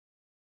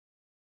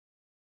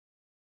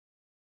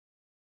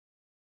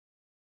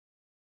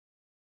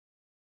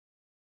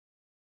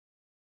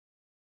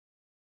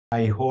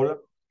Hi all,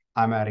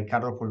 I'm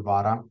Riccardo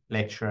Polvara,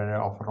 lecturer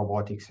of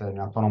robotics and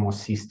autonomous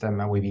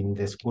system within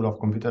the School of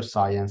Computer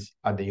Science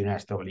at the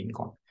University of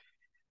Lincoln.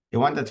 The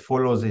one that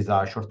follows is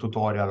a short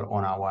tutorial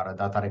on our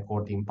data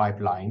recording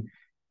pipeline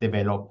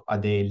developed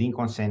at the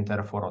Lincoln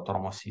Center for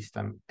Autonomous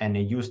System and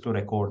used to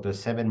record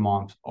 7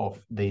 months of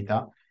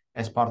data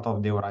as part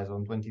of the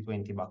Horizon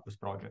 2020 Bacchus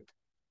project.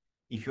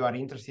 If you are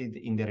interested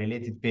in the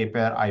related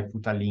paper, I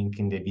put a link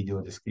in the video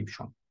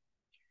description.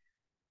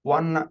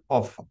 One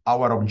of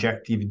our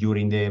objectives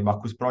during the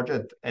Bacchus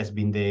project has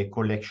been the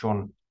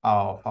collection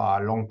of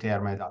a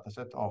long-term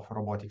dataset of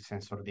robotic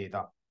sensor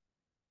data.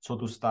 So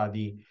to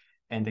study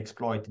and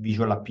exploit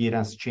visual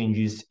appearance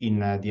changes in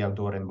the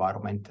outdoor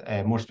environment,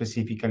 more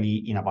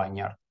specifically in a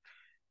vineyard.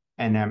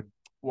 And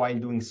while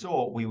doing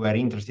so, we were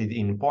interested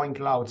in point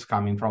clouds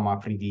coming from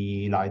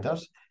 3D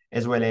lidars,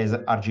 as well as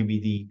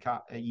RGB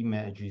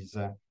images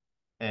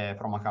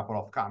from a couple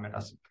of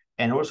cameras,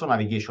 and also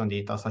navigation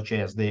data such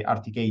as the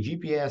RTK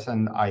GPS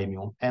and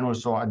IMU, and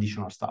also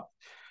additional stuff.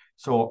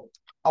 So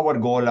our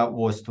goal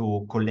was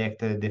to collect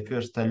the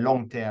first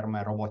long-term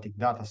robotic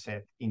data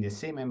set in the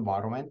same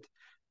environment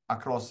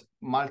across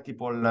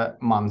multiple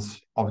months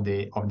of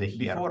the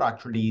year. Before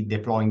actually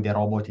deploying the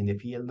robot in the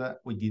field,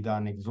 we did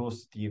an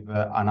exhaustive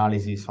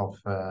analysis of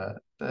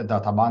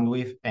data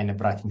bandwidth and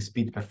writing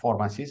speed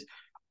performances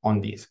on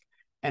disk,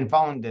 and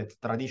found that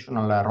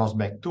traditional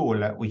Rosberg tool,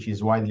 which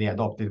is widely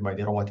adopted by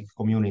the robotics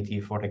community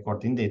for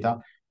recording data,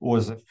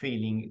 was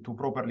failing to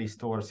properly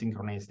store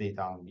synchronous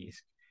data on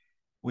disk.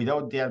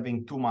 Without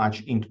delving too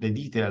much into the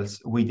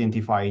details, we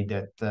identified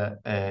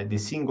that the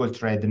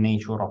single-thread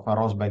nature of a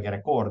Rosberg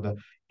record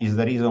is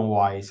the reason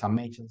why some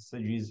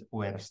messages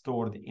were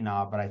stored in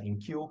a writing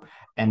queue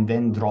and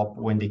then dropped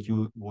when the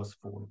queue was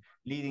full,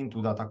 leading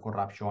to data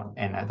corruption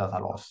and data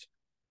loss.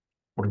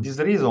 For this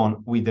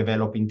reason, we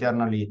develop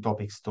internally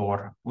Topic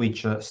Store,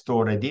 which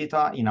store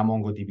data in a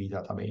MongoDB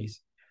database.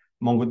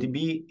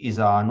 MongoDB is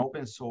an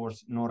open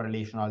source,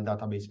 non-relational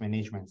database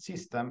management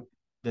system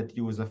that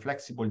uses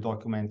flexible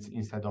documents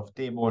instead of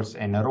tables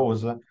and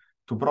rows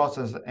to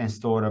process and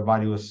store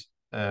various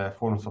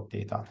forms of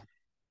data.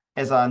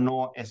 As a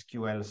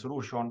NoSQL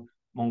solution,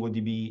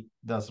 MongoDB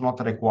does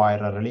not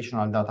require a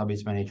relational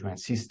database management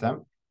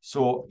system,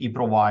 so it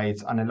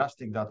provides an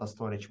elastic data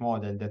storage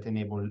model that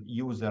enables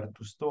users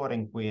to store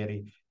and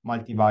query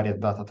multivariate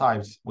data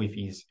types with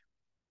ease.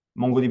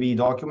 MongoDB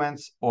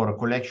documents or a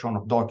collection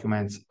of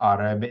documents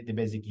are the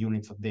basic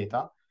units of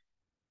data.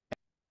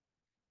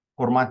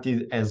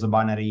 Formatted as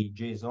binary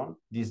JSON,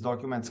 these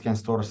documents can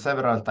store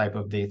several types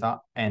of data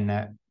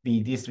and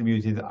be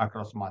distributed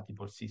across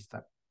multiple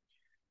systems.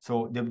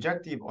 So the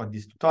objective of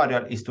this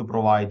tutorial is to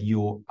provide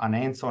you an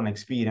hands-on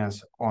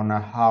experience on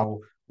how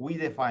we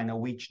define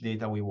which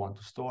data we want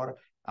to store,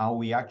 how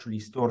we actually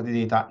store the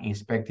data,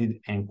 inspect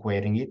it, and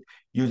querying it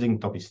using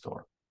Topic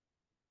Store.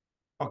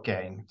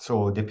 Okay,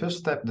 so the first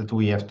step that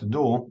we have to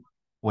do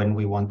when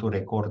we want to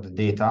record the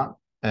data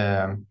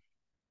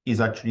is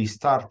actually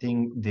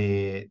starting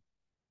the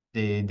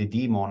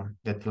daemon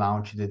that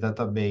launched the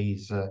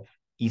database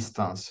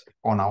instance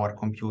on our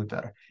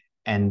computer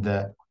and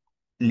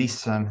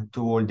listen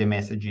to all the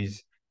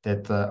messages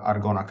that are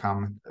gonna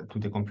come to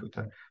the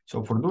computer.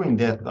 So for doing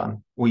that,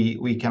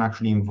 we can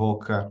actually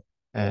invoke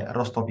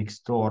ROS Topic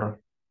Store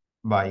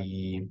by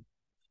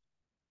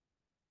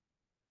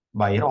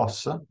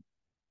ROS,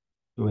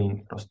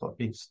 doing ROS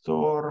Topic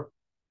Store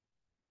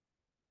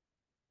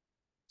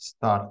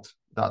start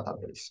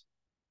database.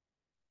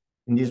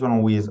 And this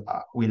one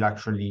will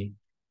actually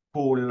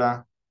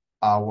pull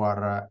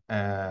our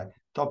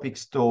Topic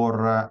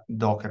Store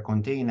Docker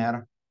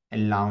container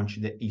and launch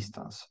the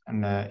instance,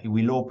 and it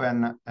will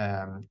open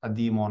a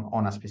daemon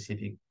on a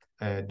specific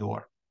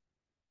door.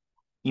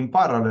 In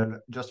parallel,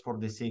 just for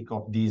the sake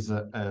of this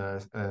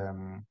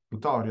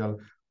tutorial,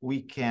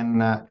 we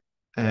can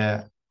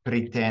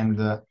pretend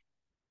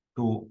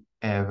to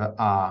have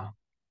a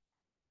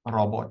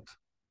robot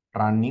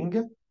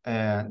running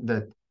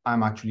that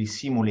I'm actually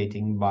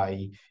simulating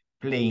by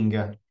playing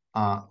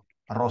a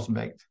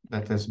Rosberg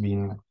that has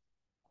been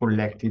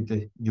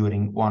collected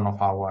during one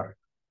of our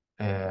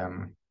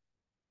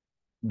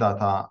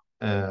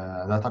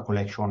data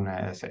collection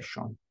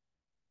session.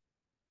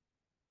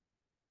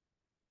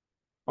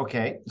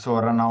 Okay, so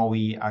right now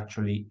we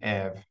actually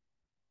have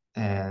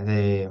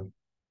the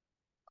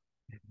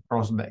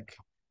Rosberg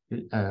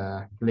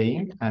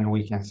playing, and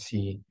we can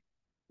see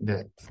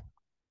that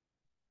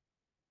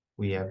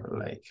we have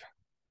like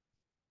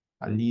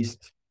a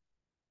list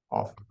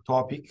of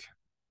topics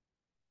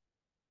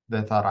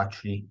that are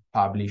actually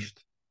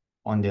published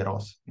on the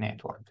ROS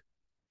network.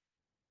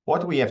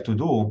 What we have to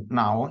do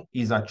now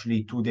is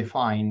actually to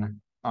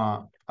define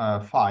a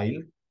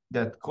file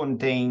that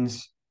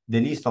contains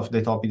the list of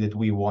the topic that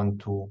we want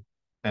to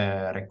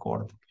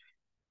record.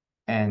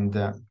 And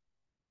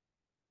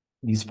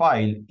this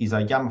file is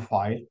a YAML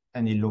file,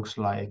 and it looks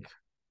like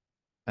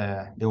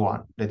the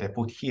one that I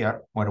put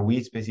here, where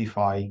we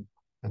specify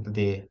that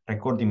the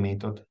recording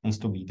method needs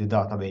to be the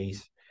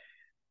database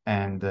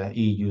and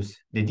he used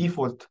the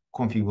default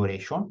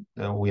configuration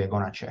that we are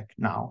gonna check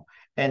now,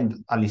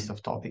 and a list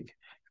of topic.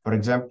 For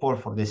example,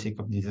 for the sake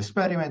of this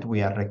experiment,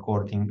 we are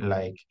recording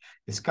like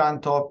a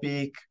scan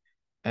topic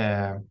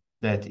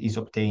that is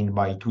obtained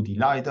by 2D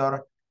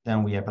LiDAR.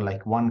 Then we have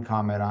like one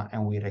camera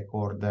and we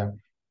record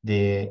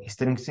the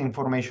strings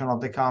information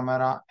of the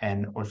camera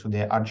and also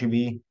the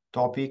RGB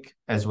topic,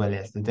 as well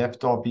as the depth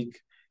topic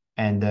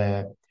and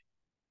the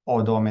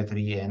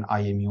odometry and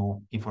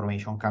IMU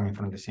information coming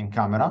from the same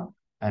camera.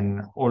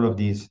 And all of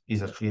this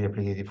is actually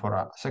replicated for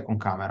a second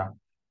camera.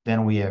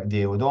 Then we have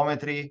the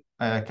odometry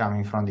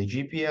coming from the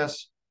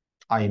GPS,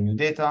 IMU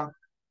data,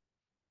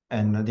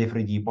 and the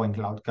 3D point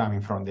cloud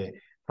coming from the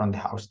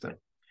hoster.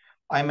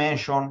 I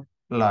mentioned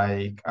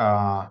like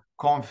a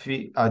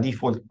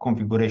default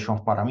configuration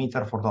of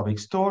parameter for topic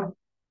store,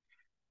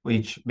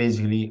 which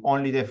basically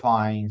only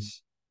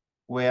defines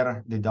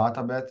where the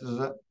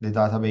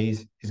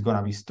database is going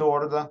to be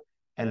stored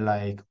and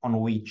like on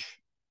which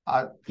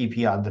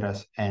IP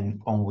address and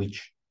on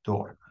which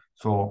door.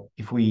 So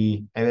if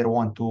we ever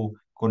want to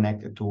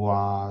connect to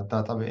a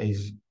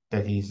database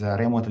that is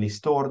remotely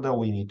stored,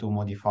 we need to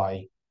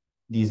modify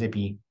this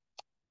IP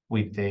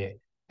with the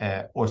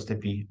host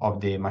IP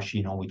of the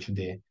machine on which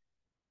the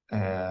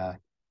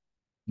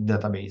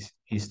database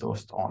is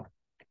hosted on.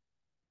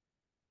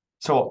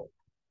 So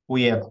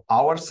we have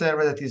our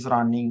server that is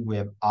running, we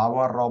have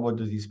our robot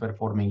that is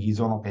performing his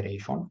own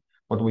operation.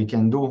 What we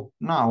can do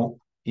now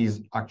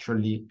is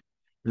actually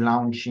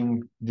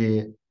launching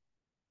the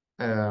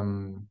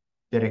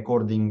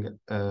recording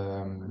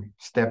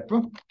step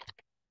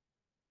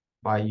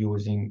by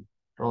using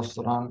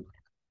run,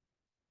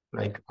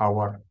 like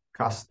our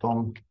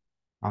custom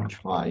launch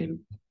file,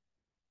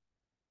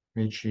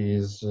 which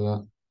is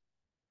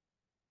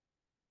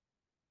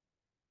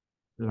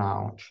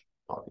launch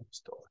topic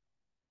store.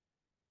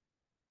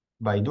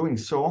 By doing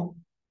so,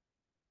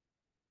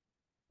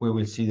 we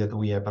will see that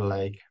we have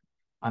like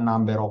a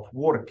number of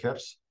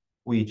workers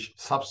which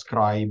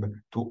subscribe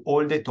to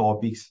all the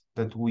topics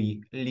that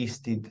we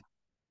listed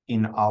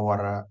in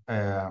our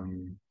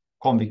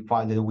config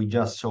file that we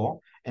just saw,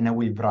 and I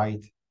will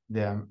write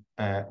them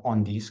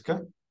on disk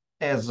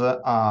as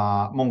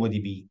a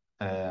MongoDB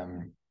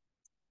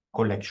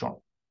collection.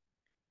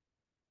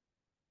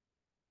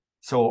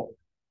 So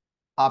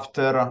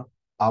after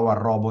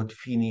our robot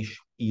finish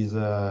his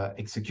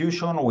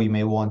execution, we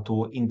may want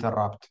to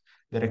interrupt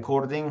the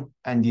recording,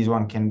 and this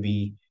one can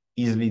be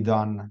easily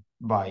done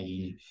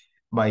by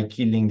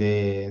killing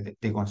the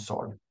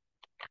console.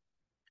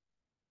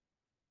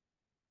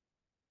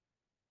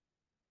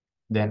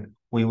 Then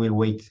we will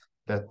wait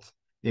that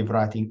the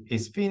writing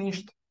is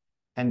finished,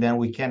 and then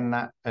we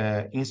can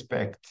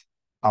inspect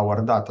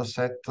our data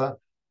set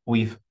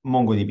with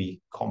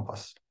MongoDB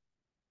Compass.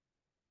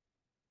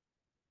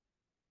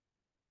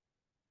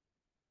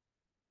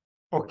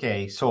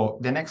 Okay, so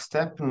the next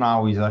step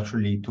now is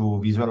actually to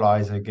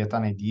visualize and get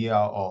an idea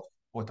of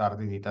what are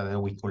the data that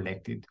we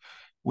collected.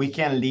 We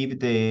can leave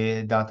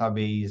the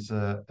database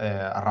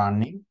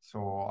running,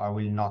 so I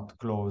will not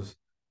close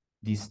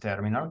this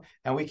terminal,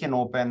 and we can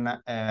open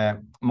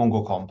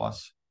Mongo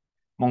Compass.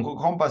 Mongo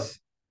Compass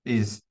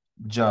is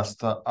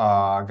just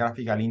a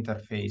graphical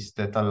interface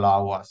that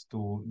allows us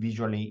to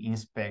visually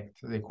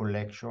inspect the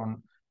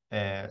collection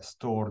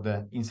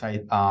stored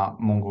inside a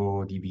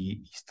MongoDB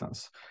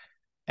instance.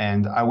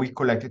 And I will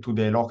collect it to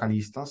the local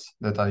instance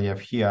that I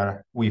have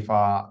here with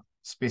a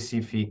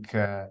specific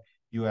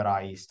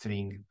URI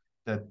string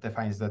that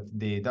defines that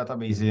the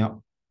database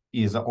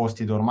is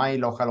hosted on my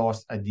local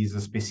host at this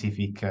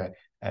specific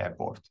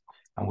port.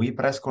 And we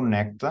press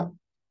connect,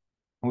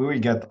 we will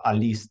get a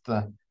list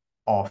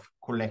of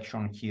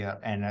collection here,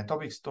 and a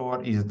topic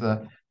store is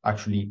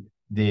actually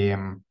the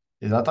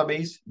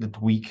database that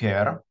we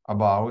care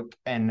about,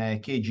 and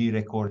KG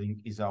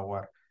recording is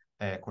our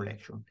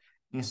collection.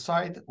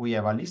 Inside, we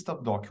have a list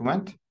of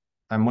documents,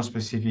 and more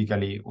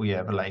specifically, we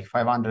have like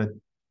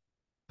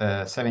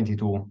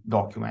 572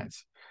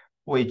 documents,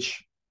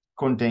 which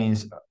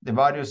contains the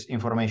various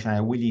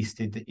information we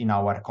listed in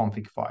our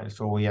config file.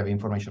 So we have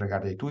information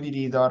regarding 2D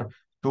LiDAR,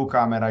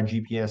 2-camera,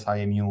 GPS,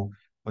 IMU,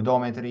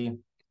 odometry,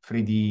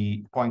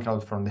 3D point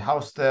cloud from the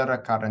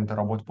hoster, current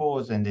robot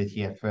pose, and the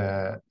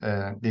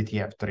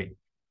TF3.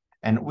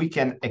 And we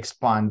can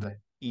expand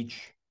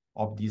each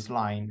of these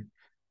lines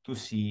to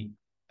see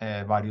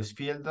various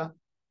fields.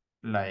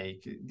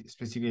 Like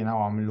specifically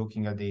now I'm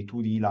looking at the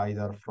 2D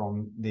LiDAR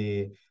from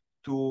the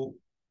 2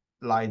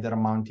 LiDAR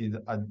mounted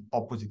at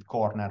opposite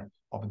corner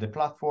of the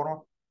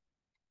platform.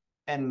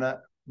 And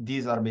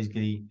these are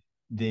basically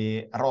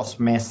the ROS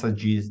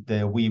messages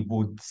that we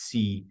would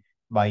see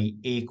by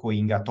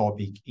echoing a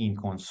topic in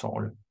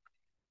console.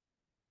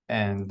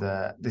 And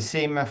the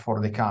same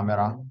for the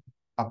camera,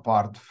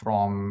 apart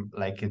from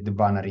like the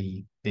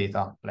binary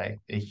data,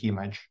 like a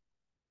image.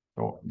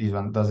 So this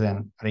one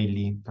doesn't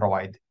really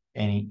provide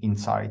any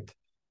insight.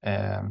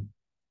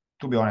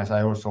 To be honest,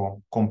 I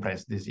also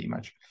compressed this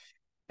image.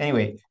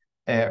 Anyway,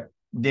 the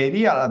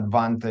real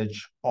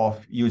advantage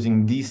of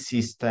using this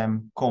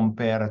system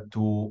compared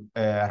to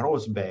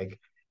ROSBag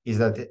is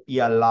that he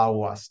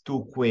allows us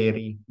to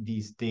query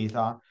this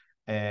data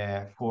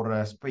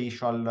for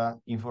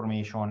spatial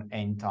information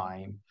and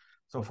time.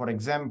 So for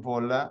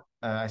example,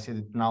 I said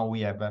that now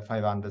we have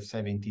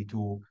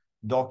 572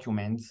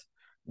 documents.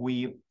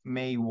 We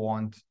may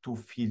want to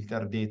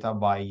filter data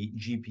by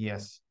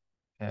GPS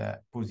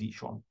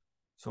position.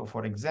 So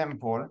for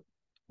example,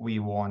 we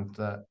want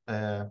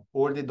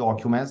all the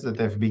documents that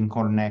have been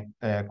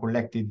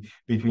collected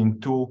between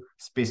two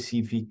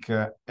specific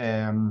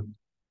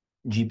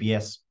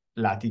GPS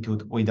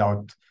latitude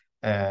without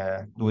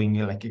doing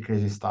like a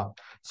crazy stuff.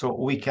 So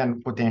we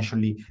can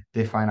potentially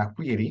define a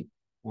query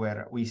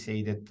where we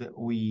say that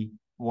we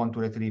want to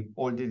retrieve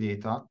all the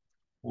data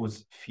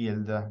whose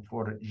field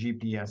for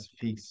GPS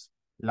fixed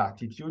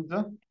latitude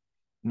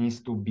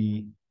needs to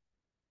be,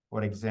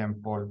 for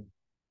example,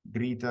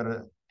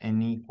 greater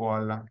and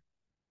equal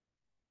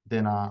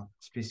than a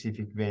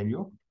specific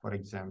value, for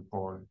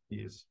example,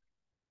 is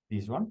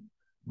this one,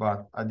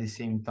 but at the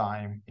same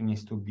time, it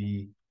needs to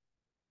be,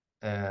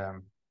 yeah,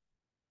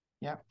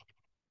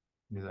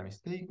 there's a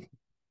mistake.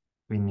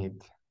 We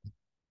need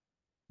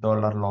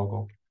dollar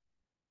logo.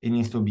 It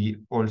needs to be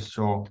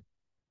also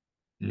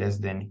less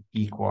than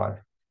equal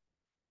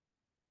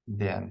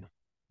than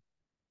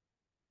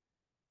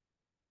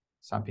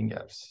something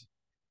else.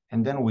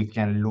 And then we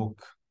can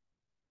look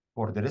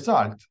for the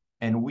result.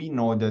 And we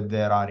know that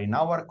there are in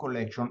our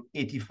collection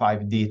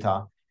 85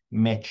 data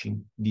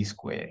matching this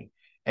query.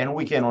 And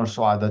we can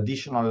also add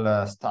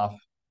additional stuff,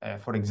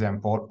 for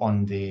example,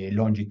 on the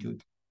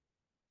longitude.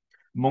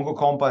 Mongo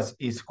Compass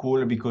is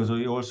cool because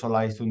it also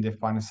allows to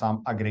define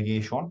some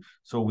aggregation.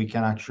 So we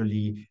can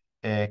actually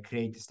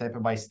create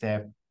step by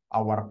step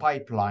our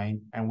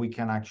pipeline, and we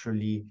can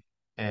actually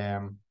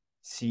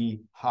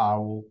see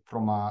how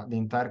from the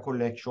entire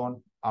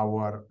collection,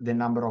 the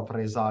number of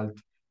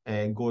results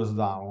goes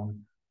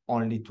down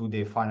only to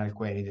the final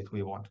query that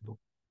we want to do.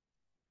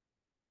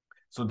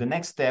 So the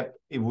next step,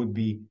 it would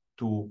be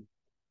to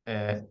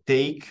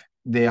take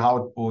the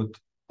output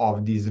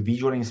of this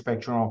visual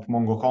inspection of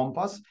Mongo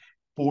Compass,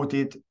 put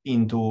it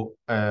into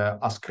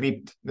a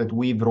script that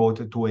we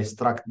wrote to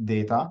extract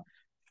data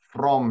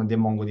from the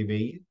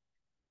MongoDB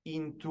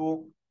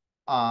into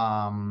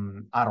a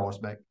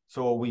ROSBAG.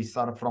 So we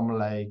start from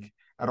like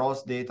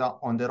ROS data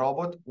on the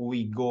robot,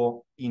 we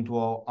go into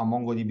a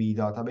MongoDB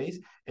database,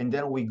 and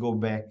then we go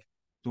back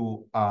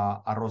to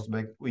a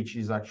ROSBAG, which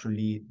is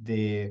actually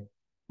the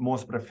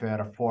most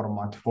preferred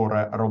format for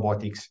a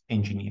robotics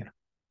engineer.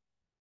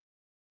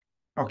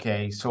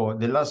 Okay, so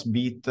the last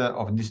bit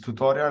of this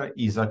tutorial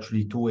is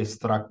actually to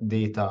extract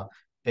data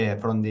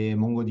from the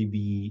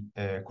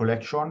MongoDB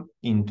collection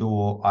into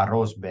a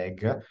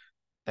ROSBAG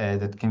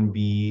that can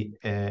be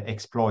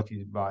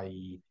exploited by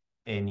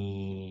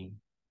any,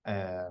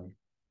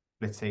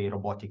 let's say,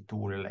 robotic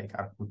tool like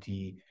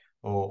RQT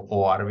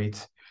or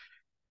Arbit.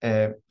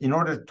 In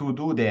order to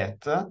do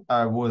that,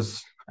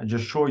 I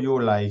just show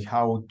you like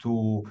how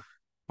to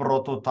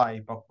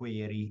prototype a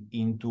query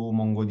into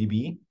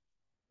MongoDB.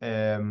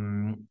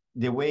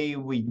 The way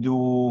we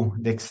do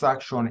the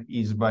extraction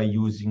is by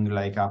using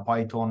like a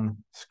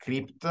Python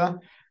script,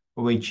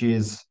 which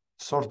is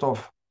sort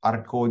of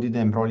hard-coded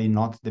and probably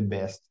not the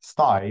best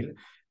style,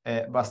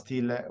 but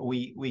still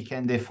we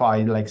can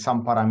define like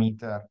some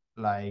parameter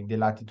like the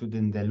latitude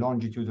and the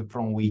longitude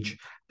from which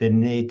the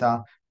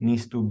data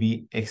needs to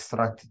be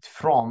extracted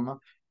from,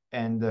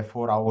 and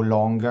for how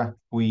long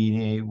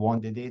we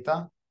want the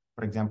data,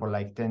 for example,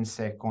 like 10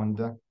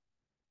 seconds,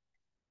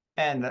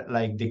 and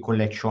like the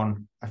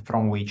collection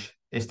from which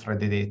extract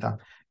the data.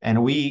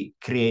 And we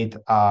create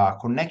a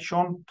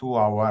connection to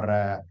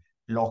our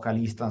local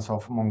instance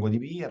of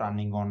MongoDB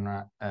running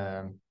on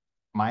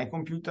my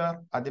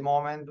computer at the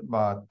moment,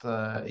 but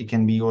it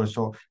can be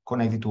also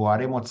connected to a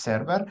remote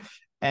server.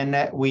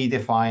 And we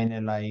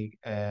define like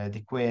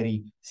the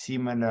query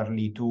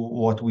similarly to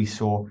what we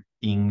saw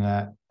in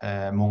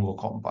Mongo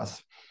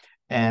Compass.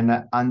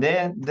 And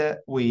then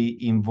we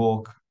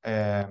invoke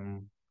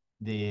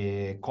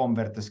the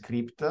convert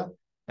script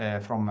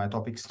from a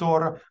topic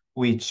store,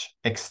 which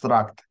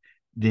extract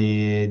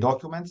the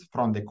documents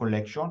from the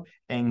collection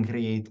and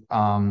create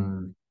a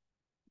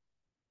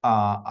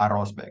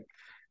ROSBAG.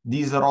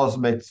 This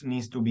ROSBAG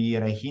needs to be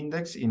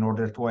re-indexed in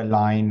order to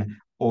align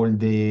all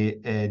the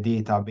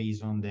data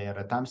based on their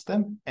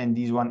timestamp, and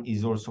this one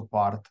is also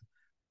part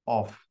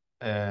of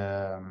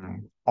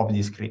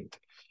the script.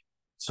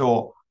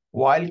 So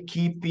while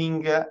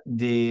keeping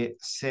the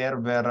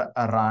server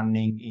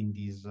running in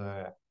this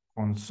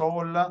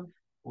console,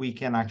 we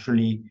can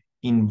actually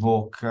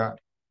invoke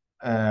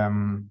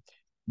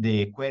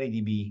the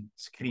QueryDB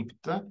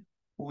script,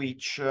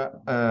 which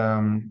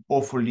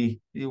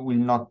hopefully it will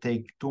not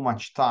take too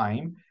much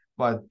time,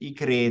 but it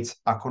creates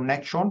a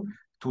connection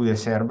to the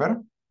server,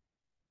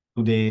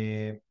 to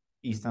the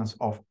instance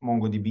of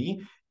MongoDB.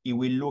 It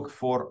will look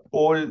for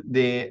all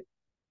the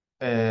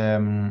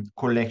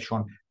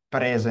collection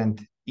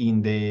present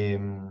in the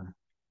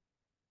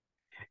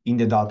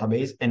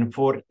database, and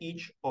for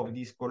each of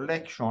these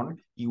collection,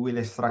 it will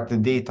extract the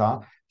data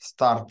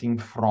starting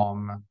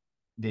from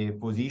the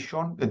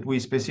position that we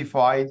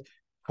specified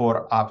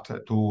for up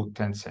to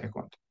 10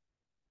 seconds.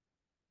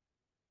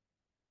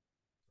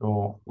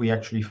 So we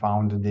actually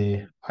found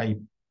the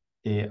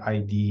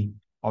ID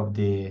of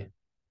the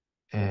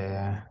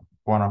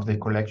one of the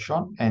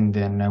collection, and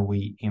then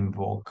we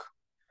invoke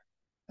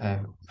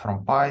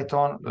from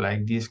Python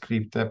like this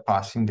script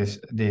passing this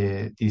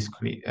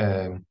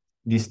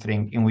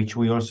string, in which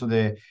we also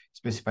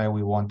specify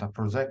we want a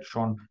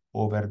projection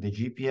over the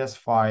GPS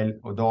file,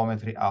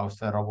 odometry,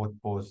 Auster, robot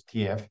pose,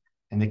 TF,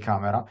 and the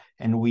camera,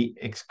 and we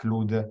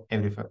exclude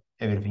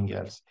everything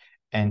else.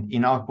 And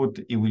in output,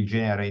 it will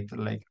generate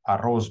like a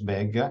rose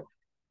bag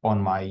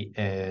on my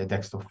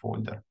desktop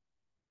folder.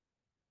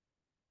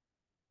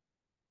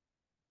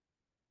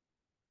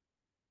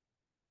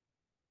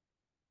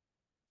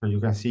 So you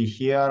can see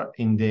here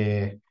in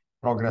the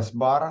progress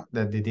bar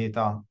that the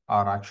data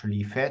are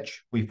actually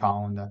fetched. We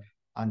found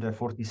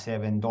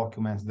 147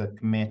 documents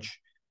that match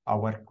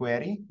our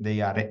query.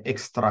 They are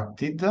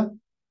extracted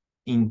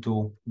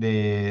into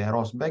the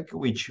ROSBEC,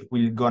 which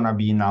will gonna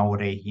be now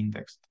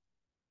re-indexed.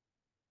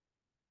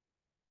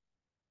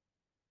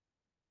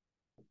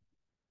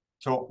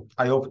 So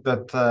I hope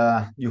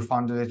that you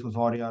found the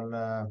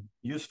tutorial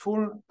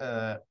useful.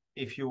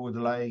 If you would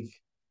like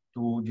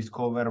to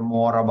discover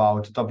more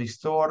about Topic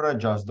Store,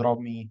 just drop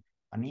me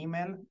an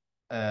email.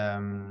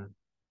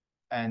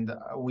 And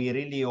we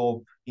really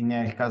hope in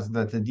Elcas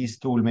that this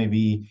tool may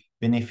be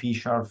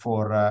beneficial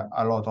for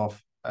a lot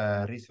of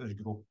research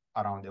groups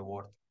around the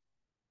world.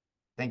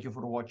 Thank you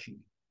for watching.